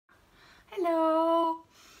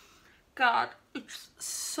god, it's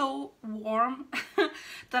so warm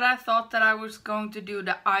that I thought that I was going to do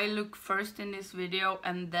the eye look first in this video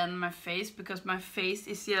and then my face, because my face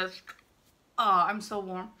is just, I'm so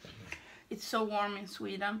warm. It's so warm in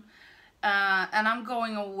Sweden. And I'm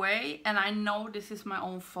going away, and I know this is my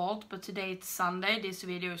own fault, but today it's Sunday. This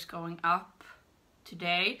video is going up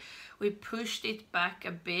today. We pushed it back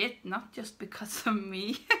a bit, not just because of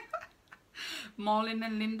me. Malin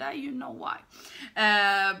and Linda, you know why.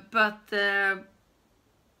 But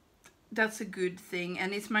that's a good thing,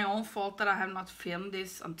 and it's my own fault that I have not filmed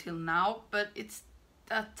this until now, but it's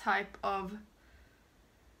that type of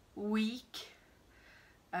week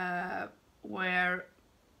where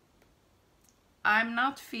I'm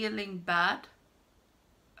not feeling bad,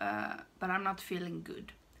 but I'm not feeling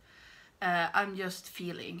good. I'm just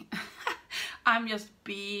feeling. I'm just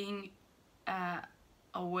being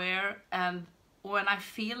aware, and when I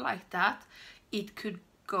feel like that, it could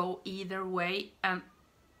go either way, and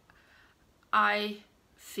I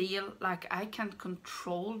feel like I can't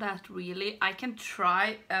control that really. I can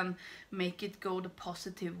try and make it go the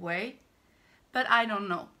positive way, but I don't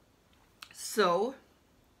know. So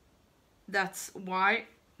that's why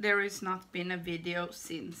there has not been a video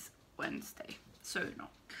since Wednesday, so you know.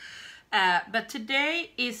 But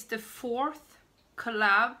today is the 4th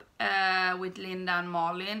collab with Linda and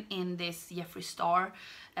Malin in this Jeffree Star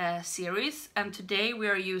series, and today we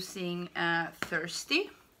are using Thirsty.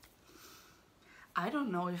 I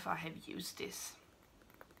don't know if I have used this.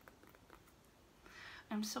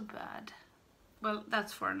 I'm so bad. Well,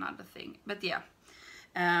 that's for another thing, but yeah.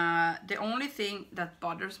 The only thing that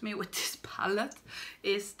bothers me with this palette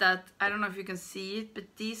is that, I don't know if you can see it,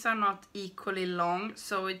 but these are not equally long,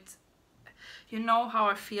 so it's, you know how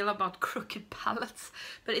I feel about crooked palettes,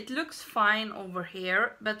 but it looks fine over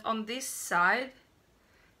here, but on this side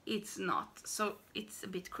it's not, so it's a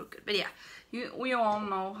bit crooked. But yeah, we all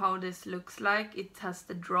know how this looks like. It has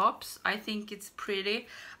the drops. I think it's pretty.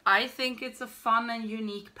 I think it's a fun and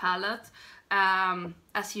unique palette,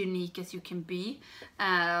 as unique as you can be.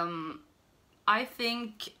 I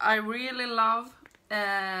think I really love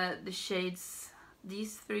the shades,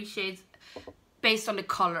 these 3 shades, based on the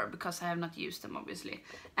color, because I have not used them obviously,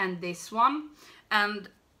 and this one, and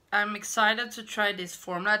I'm excited to try this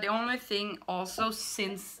formula. The only thing also,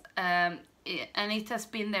 since and it has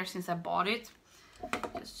been there since I bought it,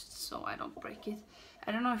 just so I don't break it,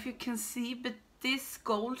 I don't know if you can see, but this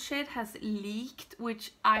gold shade has leaked,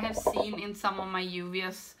 which I have seen in some of my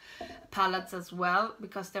UVS palettes as well,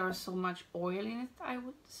 because there is so much oil in it, I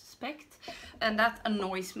would suspect, and that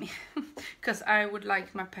annoys me because I would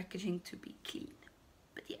like my packaging to be clean.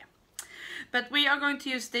 But yeah, but we are going to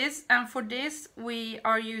use this, and for this we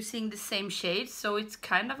are using the same shade, so it's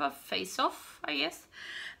kind of a face-off, I guess.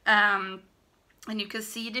 And you can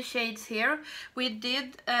see the shades here. We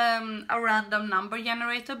did a random number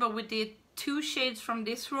generator, but we did 2 shades from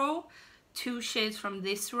this row, 2 shades from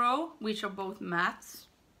this row, which are both mattes,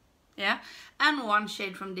 yeah, and 1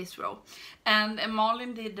 shade from this row. And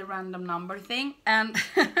Malin did the random number thing, and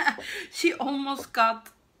she almost got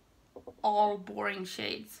all boring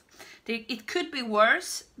shades. It could be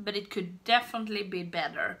worse, but it could definitely be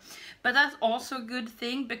better. But that's also a good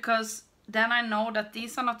thing, because then I know that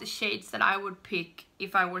these are not the shades that I would pick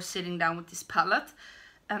if I were sitting down with this palette,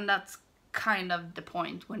 and that's kind of the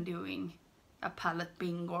point when doing a palette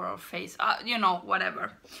bingo or face, you know,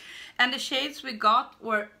 whatever. And the shades we got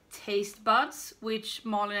were Taste Buds, which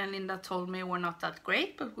Malin and Linda told me were not that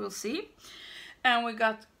great, but we'll see. And we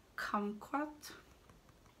got Kumquat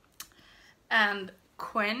and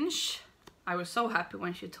Quench. I was so happy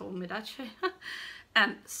when she told me that shade.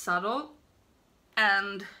 And Subtle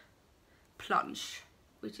and Plunge,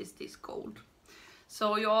 which is this gold.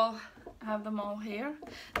 So you all have them all here.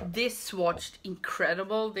 This swatched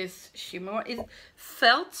incredible, this shimmer. It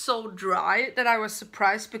felt so dry that I was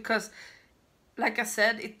surprised, because like I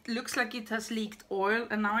said, it looks like it has leaked oil,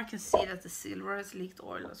 and now I can see that the silver has leaked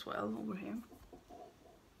oil as well over here.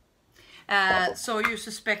 So you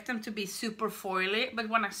suspect them to be super foily, but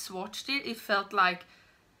when I swatched it, it felt like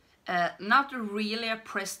not really a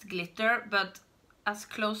pressed glitter, but as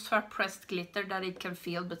close to a pressed glitter that it can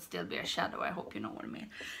feel but still be a shadow. I hope you know what I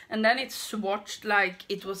mean. And then it swatched like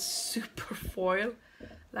it was super foil,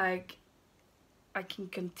 like I can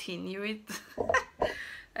continue it.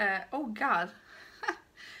 Oh god.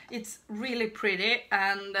 It's really pretty,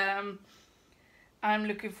 and I'm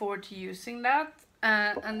looking forward to using that.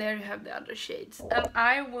 And there you have the other shades, and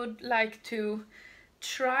I would like to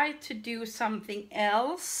try to do something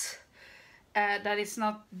else that is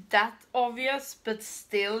not that obvious, but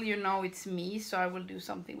still, you know, it's me, so I will do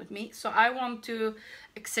something with me. So I want to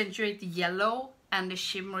accentuate the yellow and the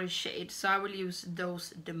shimmery shade, so I will use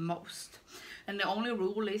those the most. And the only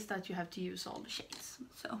rule is that you have to use all the shades.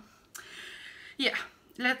 So yeah,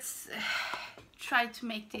 let's try to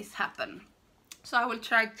make this happen. So I will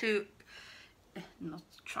try to,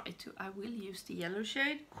 I will use the yellow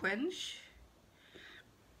shade, Quench.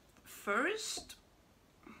 First,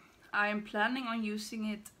 I am planning on using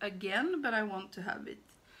it again, but I want to have it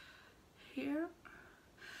here.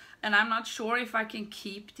 And I'm not sure if I can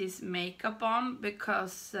keep this makeup on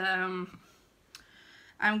because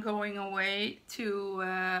I'm going away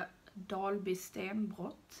to Dalby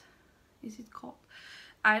Stenbrott, is it called?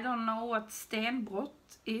 I don't know what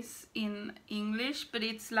Stenbrott is in English, but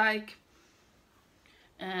it's like,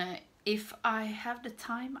 if I have the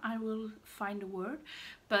time I will find a word,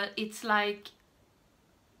 but it's like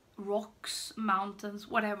rocks, mountains,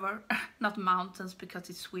 whatever. Not mountains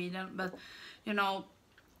because it's Sweden, but you know,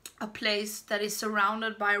 a place that is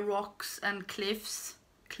surrounded by rocks and cliffs,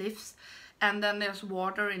 and then there's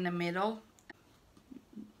water in the middle.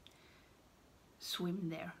 Swim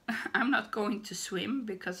there. I'm not going to swim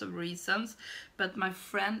because of reasons, but my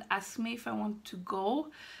friend asked me if I want to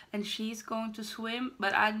go, and she's going to swim,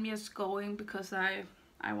 but I'm just going because I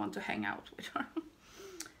want to hang out with her.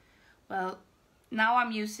 Well, now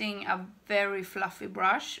I'm using a very fluffy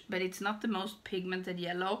brush, but it's not the most pigmented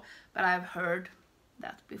yellow, but I've heard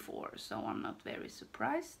that before, so I'm not very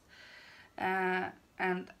surprised.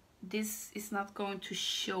 And this is not going to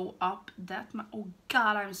show up that much. Oh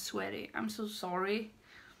god, I'm sweaty. I'm so sorry.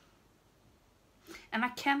 And I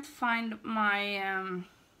can't find my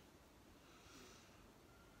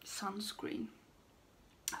sunscreen.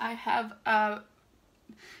 I have a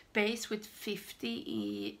base with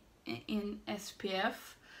 50 in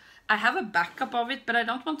SPF. I have a backup of it, but I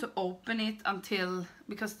don't want to open it until,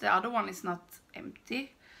 because the other one is not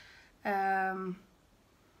empty.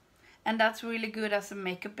 And that's really good as a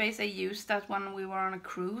makeup base. I used that when we were on a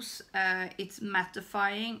cruise. It's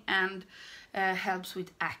mattifying and helps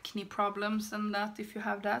with acne problems and that, if you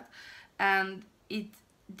have that. And it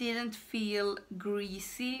didn't feel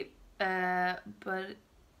greasy, but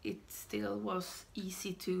it still was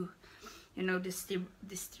easy to, you know, distribute,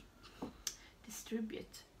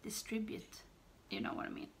 you know what I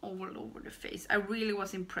mean, all over the face. I really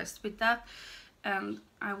was impressed with that, and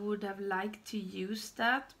I would have liked to use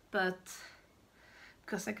that, but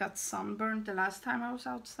because I got sunburned the last time I was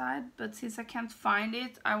outside. But since I can't find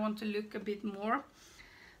it, I want to look a bit more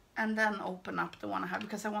and then open up the one I have,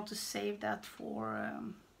 because I want to save that for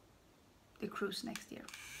the cruise next year.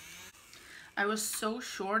 I was so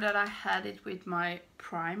sure that I had it with my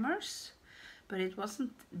primers, but it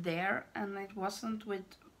wasn't there, and it wasn't with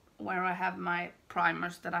where I have my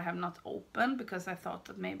primers that I have not opened, because I thought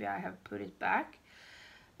that maybe I have put it back.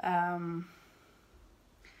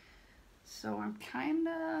 So I'm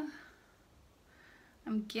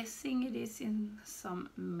guessing it is in some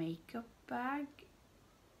makeup bag,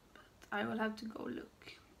 but I will have to go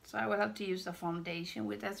look. So I will have to use a foundation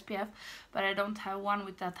with SPF, but I don't have one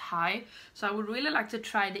with that high. So I would really like to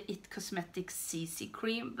try the It Cosmetics CC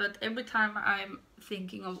cream, but every time I'm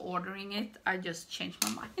thinking of ordering it, I just change my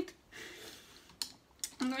mind.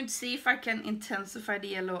 I'm going to see if I can intensify the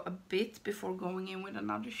yellow a bit before going in with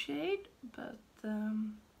another shade, but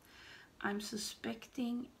I'm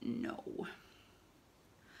suspecting no.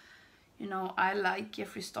 You know, I like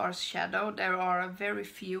Jeffree Star's shadow. There are very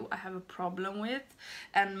few I have a problem with,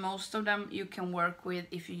 and most of them you can work with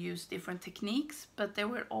if you use different techniques, but there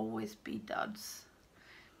will always be duds.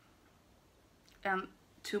 And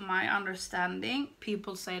to my understanding,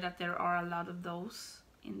 people say that there are a lot of those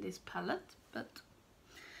in this palette, but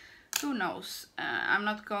who knows. I'm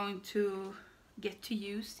not going to get to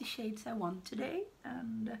use the shades I want today,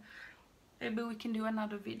 and maybe we can do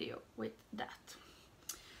another video with that.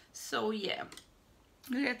 So yeah,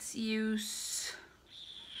 let's use,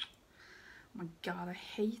 oh my god, I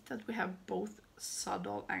hate that we have both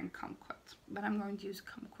Subtle and Kumquat, but I'm going to use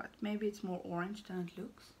Kumquat. Maybe it's more orange than it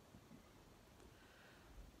looks,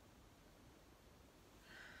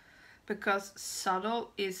 because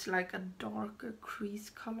Subtle is like a darker crease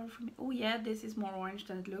color for me. Oh yeah, this is more orange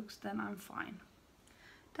than it looks, then I'm fine.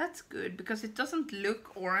 That's good, because it doesn't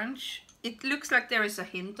look orange. It looks like there is a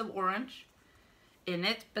hint of orange in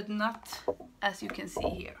it, but not as you can see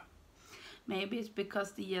here. Maybe it's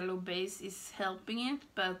because the yellow base is helping it,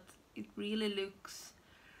 but it really looks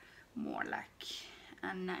more like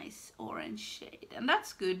a nice orange shade, and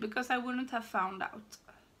that's good, because I wouldn't have found out.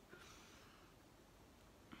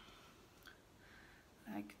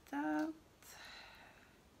 Like that.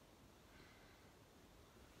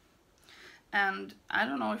 and I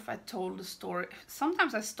don't know if I told the story.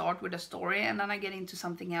 Sometimes I start with a story and then I get into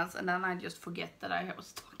something else and then I just forget that I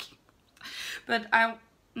was talking. But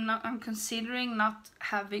I'm considering not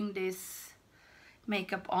having this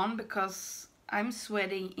makeup on because I'm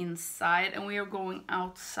sweating inside and we are going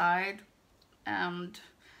outside and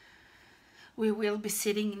we will be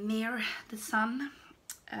sitting near the sun.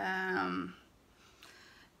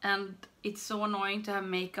 And it's so annoying to have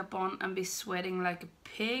makeup on and be sweating like a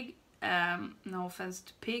pig. No offense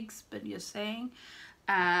to pigs, but you're saying.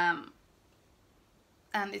 And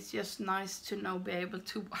it's just nice to be able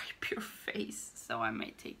to wipe your face. So I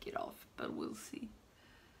may take it off, but we'll see.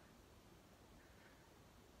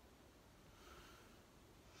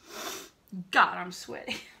 God, I'm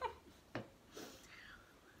sweaty.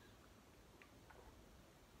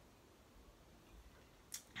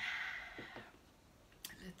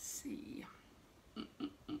 Let's see.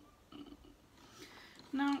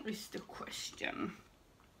 Now is the question.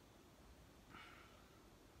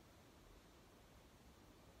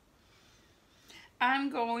 I'm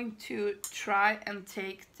going to try and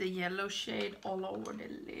take the yellow shade all over the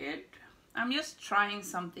lid. I'm just trying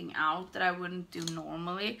something out that I wouldn't do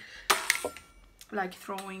normally, like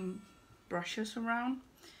throwing brushes around.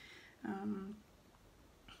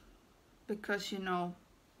 Because, you know,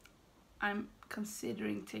 I'm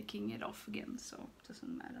considering taking it off again, so it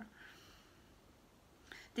doesn't matter.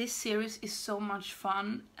 This series is so much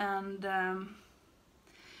fun, and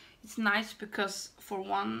it's nice because for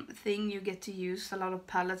one thing you get to use a lot of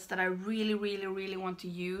palettes that I really want to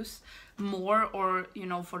use more, or you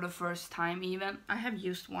know, for the first time even. I have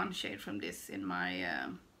used one shade from this in my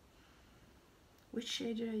which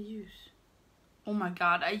shade did I use? Oh my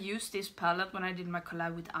god, I used this palette when I did my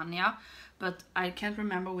collab with Anya, but I can't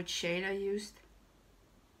remember which shade I used.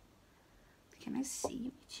 Can I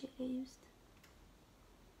see which shade I used?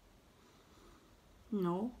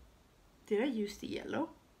 No. Did I use the yellow?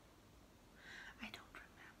 I don't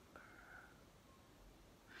remember.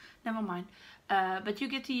 Never mind. But you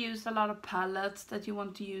get to use a lot of palettes that you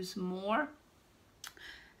want to use more.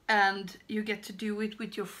 And you get to do it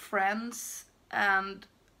with your friends. And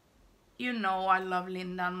you know I love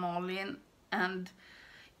Linda and Malin. And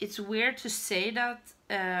it's weird to say that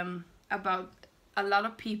about a lot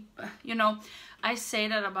of people. You know, I say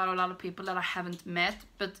that about a lot of people that I haven't met.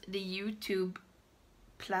 But the YouTube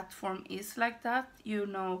platform is like that. You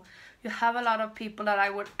know, you have a lot of people that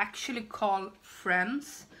I would actually call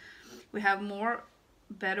friends. We have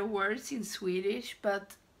better words in Swedish,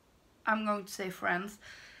 but I'm going to say friends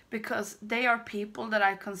because they are people that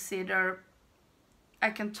I consider I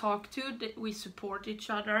can talk to, that we support each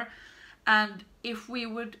other, and if we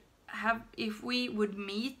would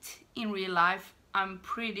meet in real life, I'm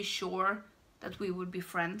pretty sure that we would be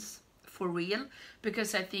friends for real,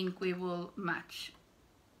 because I think we will match.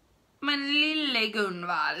 Men lille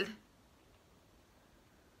Gunvald.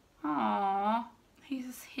 Aww,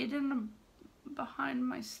 he's hidden behind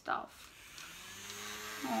my stuff.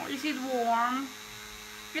 Oh, is it warm?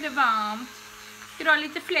 Är det varmt? Ska du ha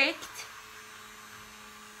lite fläkt?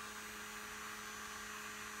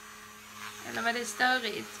 Eller var det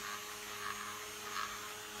störigt?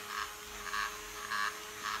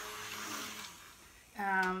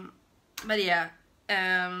 But yeah,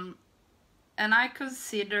 and I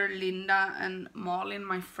consider Linda and Malin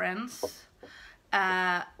my friends,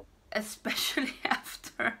 especially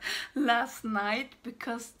after last night,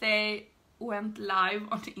 because they went live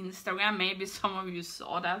on Instagram. Maybe some of you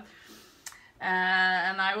saw that.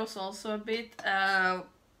 And I was also a bit,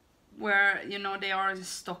 where, you know, they are in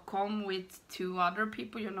Stockholm with 2 other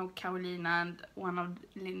people, you know, Carolina and one of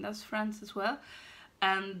Linda's friends as well.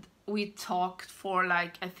 And we talked for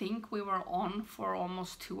like, I think we were on for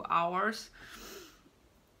almost 2 hours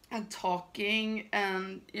and talking,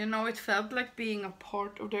 and you know, it felt like being a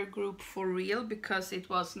part of their group for real, because it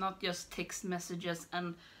was not just text messages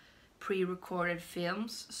and pre-recorded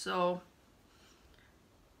films. So,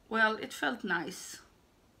 well, it felt nice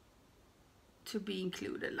to be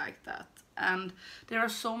included like that. And there are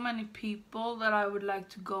so many people that I would like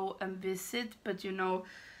to go and visit, but you know,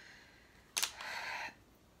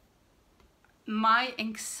 my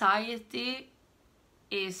anxiety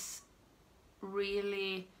is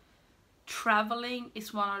really, traveling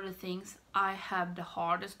is one of the things I have the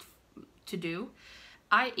hardest to do.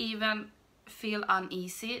 I even feel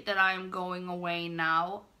uneasy that I am going away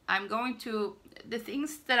now. I'm going to, the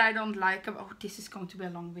things that I don't like about, oh, this is going to be a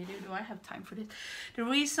long video, do I have time for this?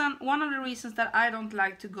 One of the reasons that I don't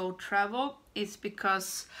like to go travel is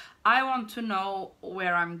because I want to know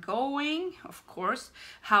where I'm going, of course,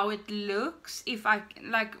 how it looks, if I,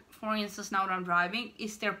 like, for instance, now that I'm driving,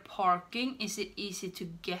 is there parking? Is it easy to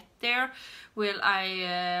get there? Will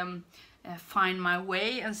I find my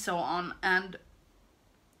way, and so on? And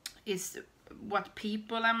what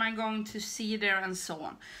people am I going to see there, and so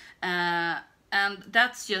on? And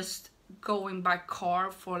that's just going by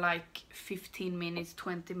car for like 15 minutes,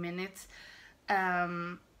 20 minutes.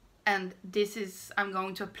 And this is, I'm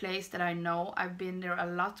going to a place that I know. I've been there a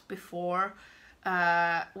lot before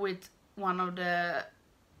with one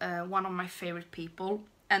of my favorite people,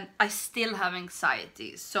 and I still have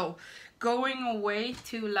anxiety. So going away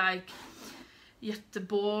to like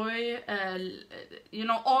Göteborg, you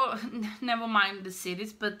know, all, never mind the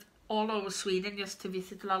cities, but all over Sweden, just to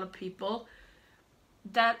visit a lot of people,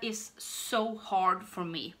 that is so hard for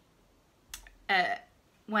me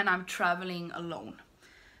when I'm traveling alone.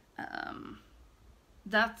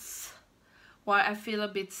 That's why I feel a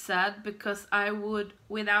bit sad, because I would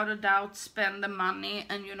without a doubt spend the money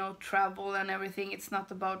and, you know, travel and everything. It's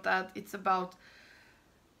not about that. It's about,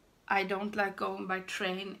 I don't like going by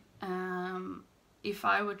train. If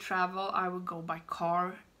I would travel, I would go by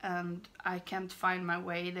car, and I can't find my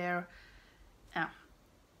way there.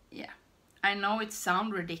 Yeah. I know it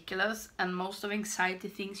sounds ridiculous, and most of anxiety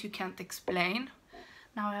things you can't explain.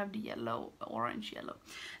 Now I have the yellow, orange yellow.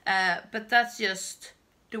 But that's just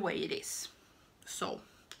the way it is. So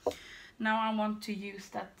now I want to use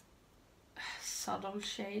that subtle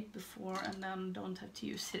shade before, and then don't have to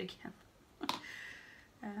use it again.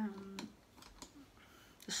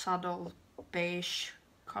 The subtle beige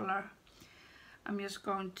color. I'm just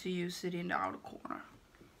going to use it in the outer corner.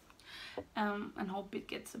 And hope it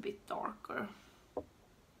gets a bit darker.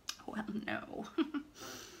 Well, no.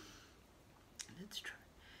 Let's try.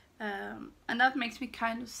 And that makes me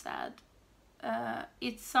kind of sad.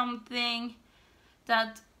 It's something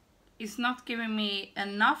that is not giving me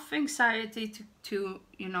enough anxiety to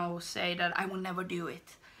you know, say that I will never do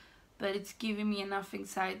it. But it's giving me enough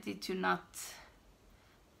anxiety to not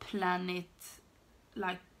plan it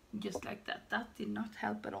like just like that. That did not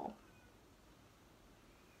help at all.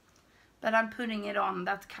 But I'm putting it on,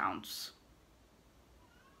 that counts.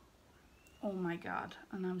 Oh my god,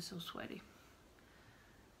 and I'm so sweaty.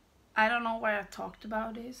 I don't know why I talked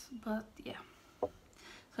about this, but yeah.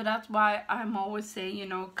 So that's why I'm always saying, you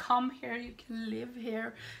know, come here, you can live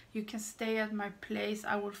here, you can stay at my place,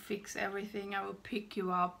 I will fix everything, I will pick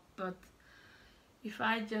you up. But if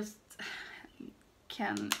I just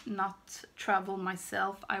can not travel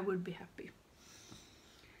myself, I would be happy.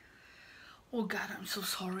 Oh god, I'm so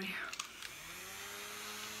sorry.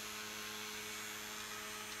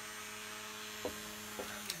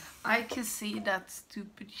 I can see that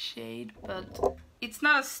stupid shade, but it's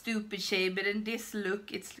not a stupid shade, but in this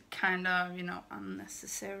look it's kind of, you know,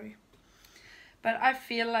 unnecessary. But I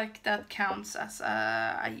feel like that counts as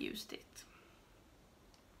I used it.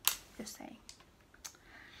 Just saying.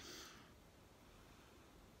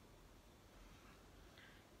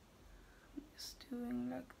 Just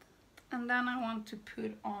doing like that. And then I want to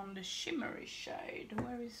put on the shimmery shade.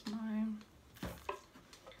 Where is mine?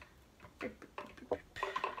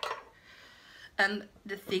 And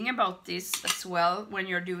the thing about this as well, when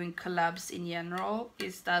you're doing collabs in general,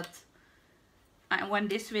 is that when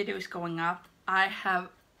this video is going up, I have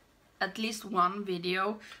at least one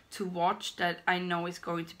video to watch that I know is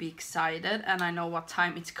going to be excited, and I know what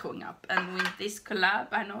time it's going up. And with this collab,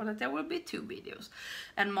 I know that there will be 2 videos.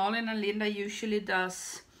 And Malin and Linda usually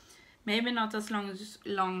does, maybe not as long videos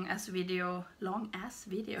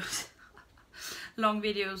long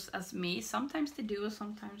videos as me. Sometimes they do,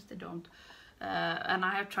 sometimes they don't. And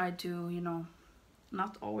I have tried to, you know,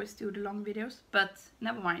 not always do the long videos, but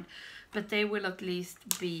never mind. But they will at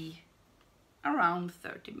least be around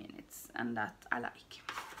 30 minutes, and that I like.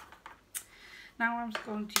 Now I'm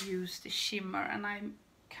going to use the shimmer, and I'm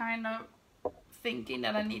kind of thinking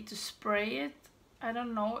that I need to spray it. I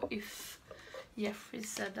don't know if Jeffree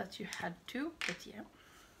said that you had to, but yeah.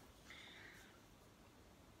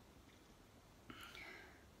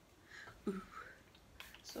 Ooh.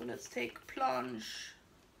 So let's take a plunge.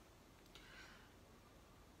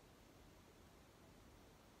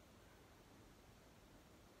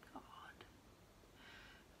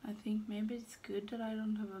 I think maybe it's good that I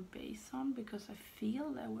don't have a base on, because I feel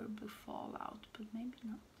there will be fallout, but maybe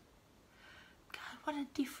not. God, what a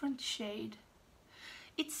different shade.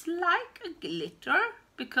 It's like a glitter,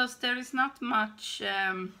 because there is not much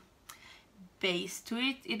base to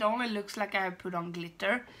it. It only looks like I have put on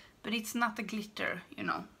glitter, but it's not a glitter, you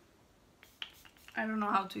know. I don't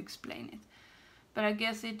know how to explain it. But I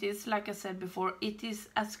guess it is, like I said before, it is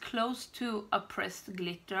as close to a pressed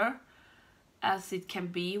glitter as it can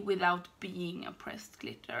be without being a pressed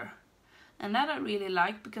glitter. And that I really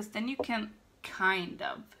like, because then you can kind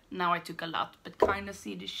of, now I took a lot, but kind of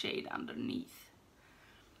see the shade underneath.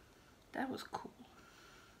 That was cool.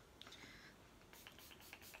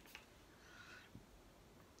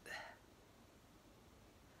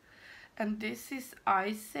 And this is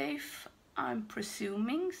eye safe, I'm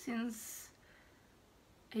presuming, since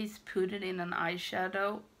he's put it in an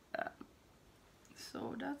eyeshadow.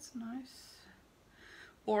 So that's nice.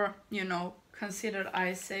 Or, you know, considered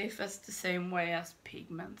eye safe as the same way as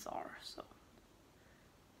pigments are. So,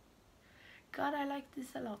 God, I like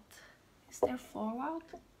this a lot. Is there fallout?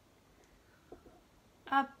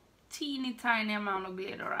 A teeny tiny amount of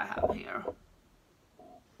glitter I have here,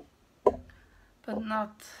 but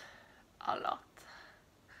not a lot,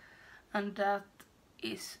 and that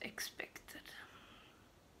is expected.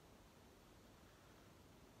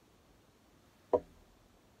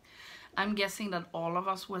 I'm guessing that all of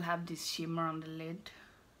us will have this shimmer on the lid,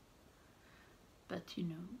 but you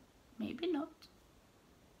know, maybe not.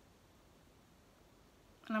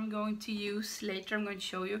 And I'm going to use, later I'm going to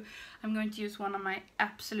show you, I'm going to use one of my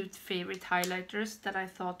absolute favorite highlighters that I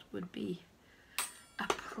thought would be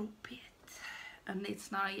appropriate. And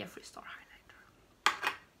it's not a Jeffree Star highlighter.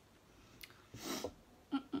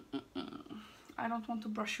 I don't want to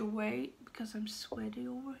brush away because I'm sweaty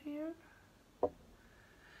over here.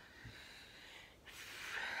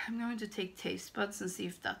 I'm going to take taste buds and see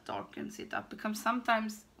if that darkens it up, because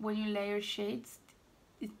sometimes when you layer shades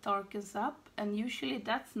it darkens up, and usually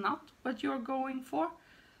that's not what you're going for,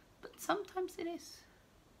 but sometimes it is.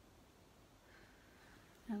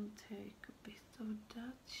 And take a bit of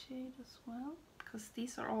that shade as well, because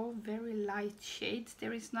these are all very light shades.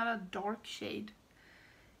 There is not a dark shade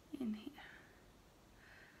in here.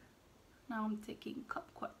 Now I'm taking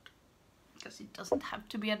Kumquat, because it doesn't have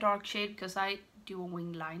to be a dark shade, because I do a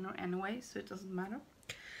wing liner anyway, so it doesn't matter.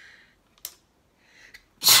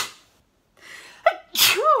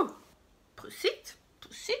 Prosit,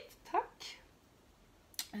 tack.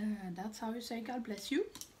 That's how you say God bless you.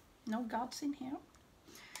 No gods in here.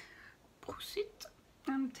 Prosit.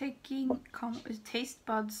 I'm taking taste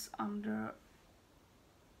buds under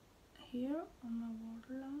here on my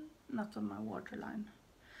waterline, not on my waterline,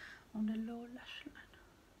 on the lower lash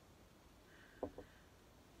line.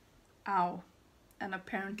 Ow. And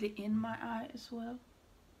apparently in my eye as well.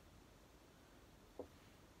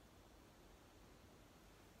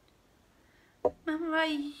 Men vad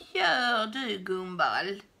gör du,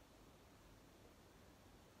 Gunvald?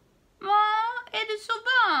 Är det så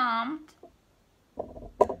varmt?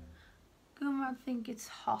 Gunvald think it's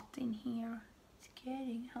hot in here. It's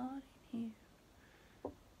getting hot in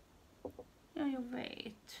here. Ja, jag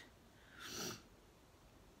vet.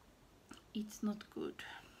 It's not good.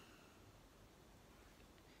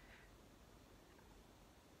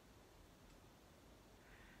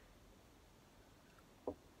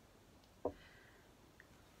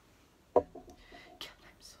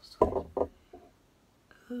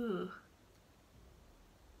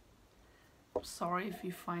 I'm sorry if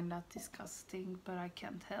you find that disgusting, but I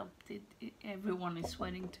can't help it. Everyone is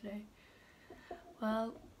sweating today.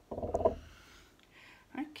 Well,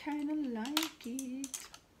 I kind of like it.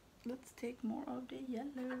 Let's take more of the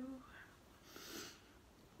yellow.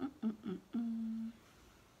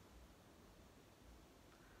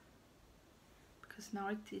 Because now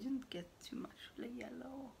I didn't get too much of the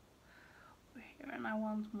yellow over here, and I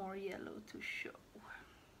want more yellow to show.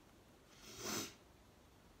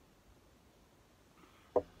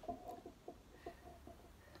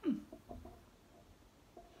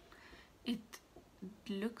 It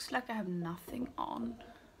looks like I have nothing on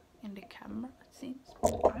in the camera, it seems,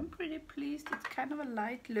 but I'm pretty pleased. It's kind of a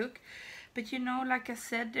light look, but you know, like I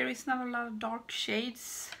said, there is not a lot of dark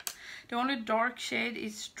shades. The only dark shade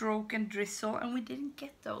is Stroke and Drizzle, and we didn't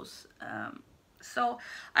get those. So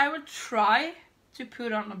I will try to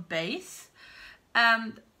put on a base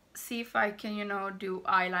and see if I can, you know, do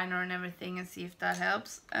eyeliner and everything, and see if that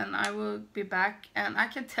helps. And I will be back, and I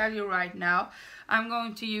can tell you right now, I'm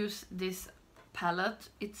going to use this palette.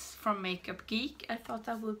 It's from Makeup Geek. I thought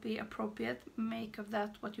that would be appropriate. Make of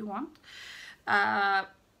that what you want.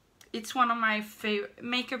 It's one of my favorite.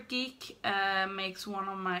 Makeup Geek makes one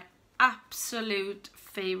of my absolute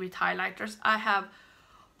favorite highlighters. I have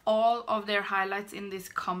all of their highlights in this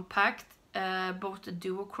compact, both the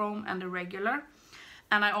duochrome and the regular.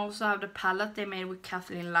 And I also have the palette they made with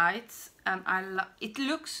Kathleen Lights, and it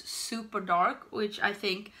looks super dark, which I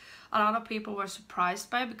think a lot of people were surprised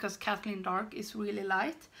by, because Kathleen Dark is really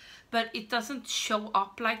light, but it doesn't show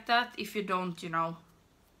up like that if you don't, you know,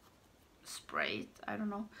 spray it. I don't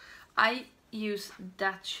know. I use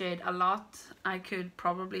that shade a lot. I could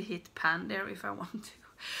probably hit pan there if I want to,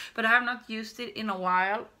 but I have not used it in a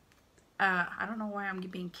while. I don't know why I'm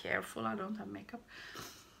being careful. I don't have makeup,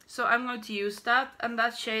 so I'm going to use that, and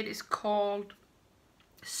that shade is called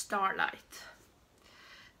Starlight,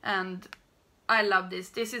 and I love this.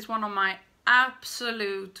 This is one of my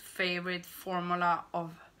absolute favorite formula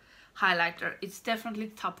of highlighter. It's definitely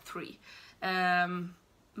top 3.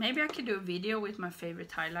 Maybe I could do a video with my favorite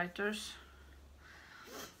highlighters,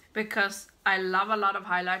 because I love a lot of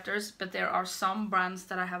highlighters, but there are some brands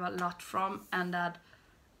that I have a lot from and that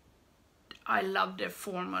I love their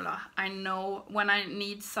formula. I know when I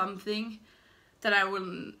need something that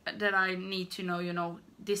I need to know, you know,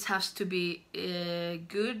 this has to be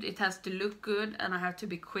good, it has to look good, and I have to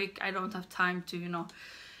be quick. I don't have time to, you know,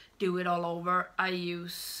 do it all over. I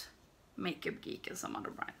use Makeup Geek and some other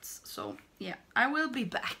brands. So yeah, I will be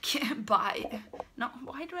back. Bye. No,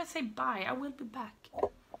 why do I say bye? I will be back.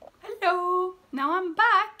 Hello, now I'm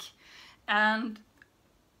back, and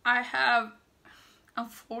I have,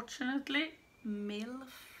 unfortunately,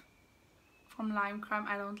 MILF from Lime Crime,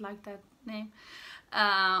 I don't like that name,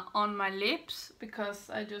 on my lips,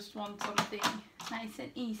 because I just want something nice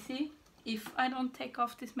and easy if I don't take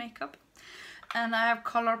off this makeup. And I have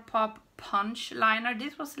Colourpop Punch Liner.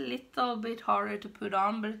 This was a little bit harder to put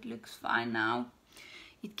on, but it looks fine now.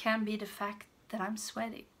 It can be the fact that I'm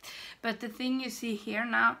sweating, but the thing you see here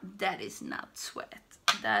now, that is not sweat,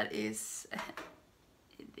 that is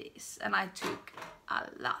this, and I took a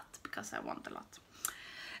lot because I want a lot.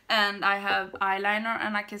 And I have eyeliner,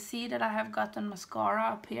 and I can see that I have gotten mascara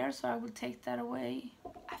up here, so I will take that away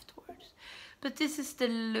afterwards. But this is the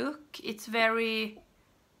look. It's very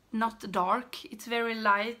not dark, it's very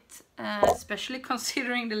light, especially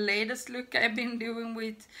considering the latest look I've been doing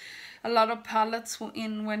with a lot of palettes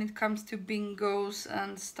when it comes to bingos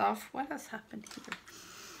and stuff. What has happened here?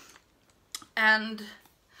 And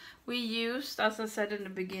we used, as I said in the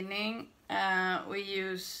beginning, we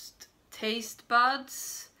used Taste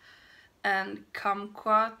Buds and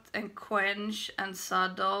Kumquat and Quench and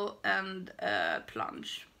Subtle and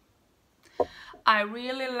Plunge. I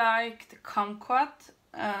really liked Kumquat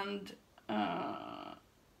and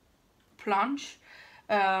Plunge.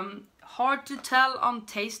 Hard to tell on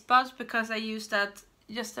Taste Buds because I used that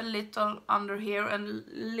just a little under here and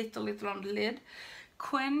little on the lid.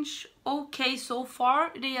 Quench, okay so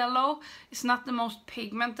far. The yellow is not the most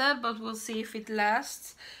pigmented, but we'll see if it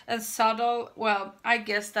lasts. And Subtle, well, I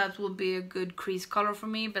guess that will be a good crease color for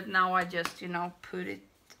me, but now I just, you know, put it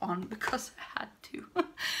on because I had to.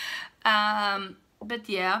 But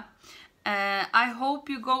yeah, I hope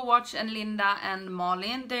you go watch Linda and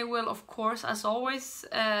Malin. They will, of course, as always,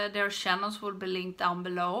 their channels will be linked down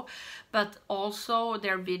below, but also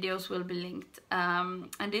their videos will be linked.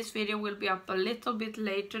 And this video will be up a little bit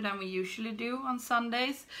later than we usually do on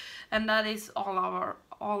Sundays, and that is all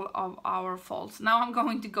of our faults. Now I'm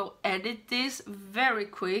going to go edit this very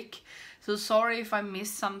quick, so sorry if I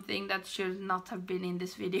missed something that should not have been in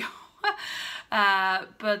this video.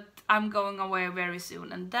 But I'm going away very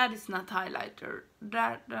soon, and that is not highlighter,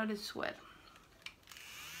 that is sweat.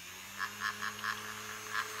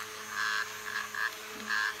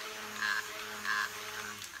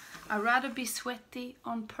 I'd rather be sweaty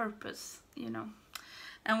on purpose, you know.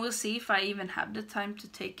 And we'll see if I even have the time to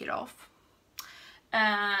take it off.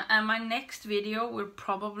 And my next video will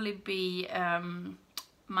probably be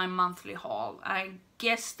my monthly haul. I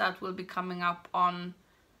guess that will be coming up on,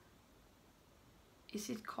 is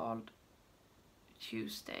it called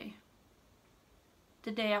Tuesday?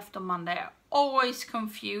 The day after Monday. I always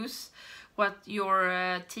confuse what your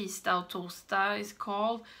tisdag or torsdag is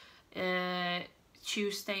called.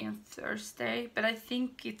 Tuesday and Thursday, but I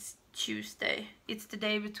think it's Tuesday. It's the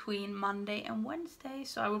day between Monday and Wednesday,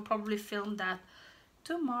 so I will probably film that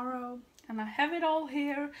tomorrow. And I have it all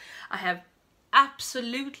here. I have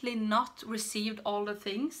absolutely not received all the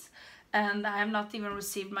things, and I have not even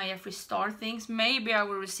received my Jeffree Star things. Maybe I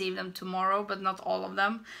will receive them tomorrow, but not all of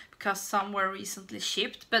them, because some were recently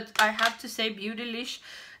shipped. But I have to say, Beautylish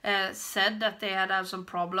said that they had some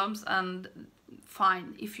problems, and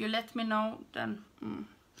fine, if you let me know, then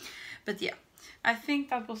But yeah, I think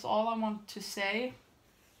that was all I want to say.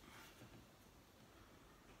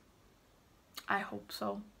 I hope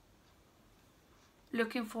so.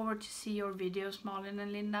 Looking forward to see your videos, Malin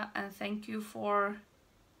and Linda, and thank you for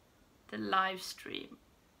the live stream.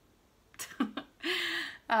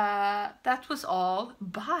 That was all.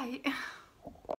 Bye.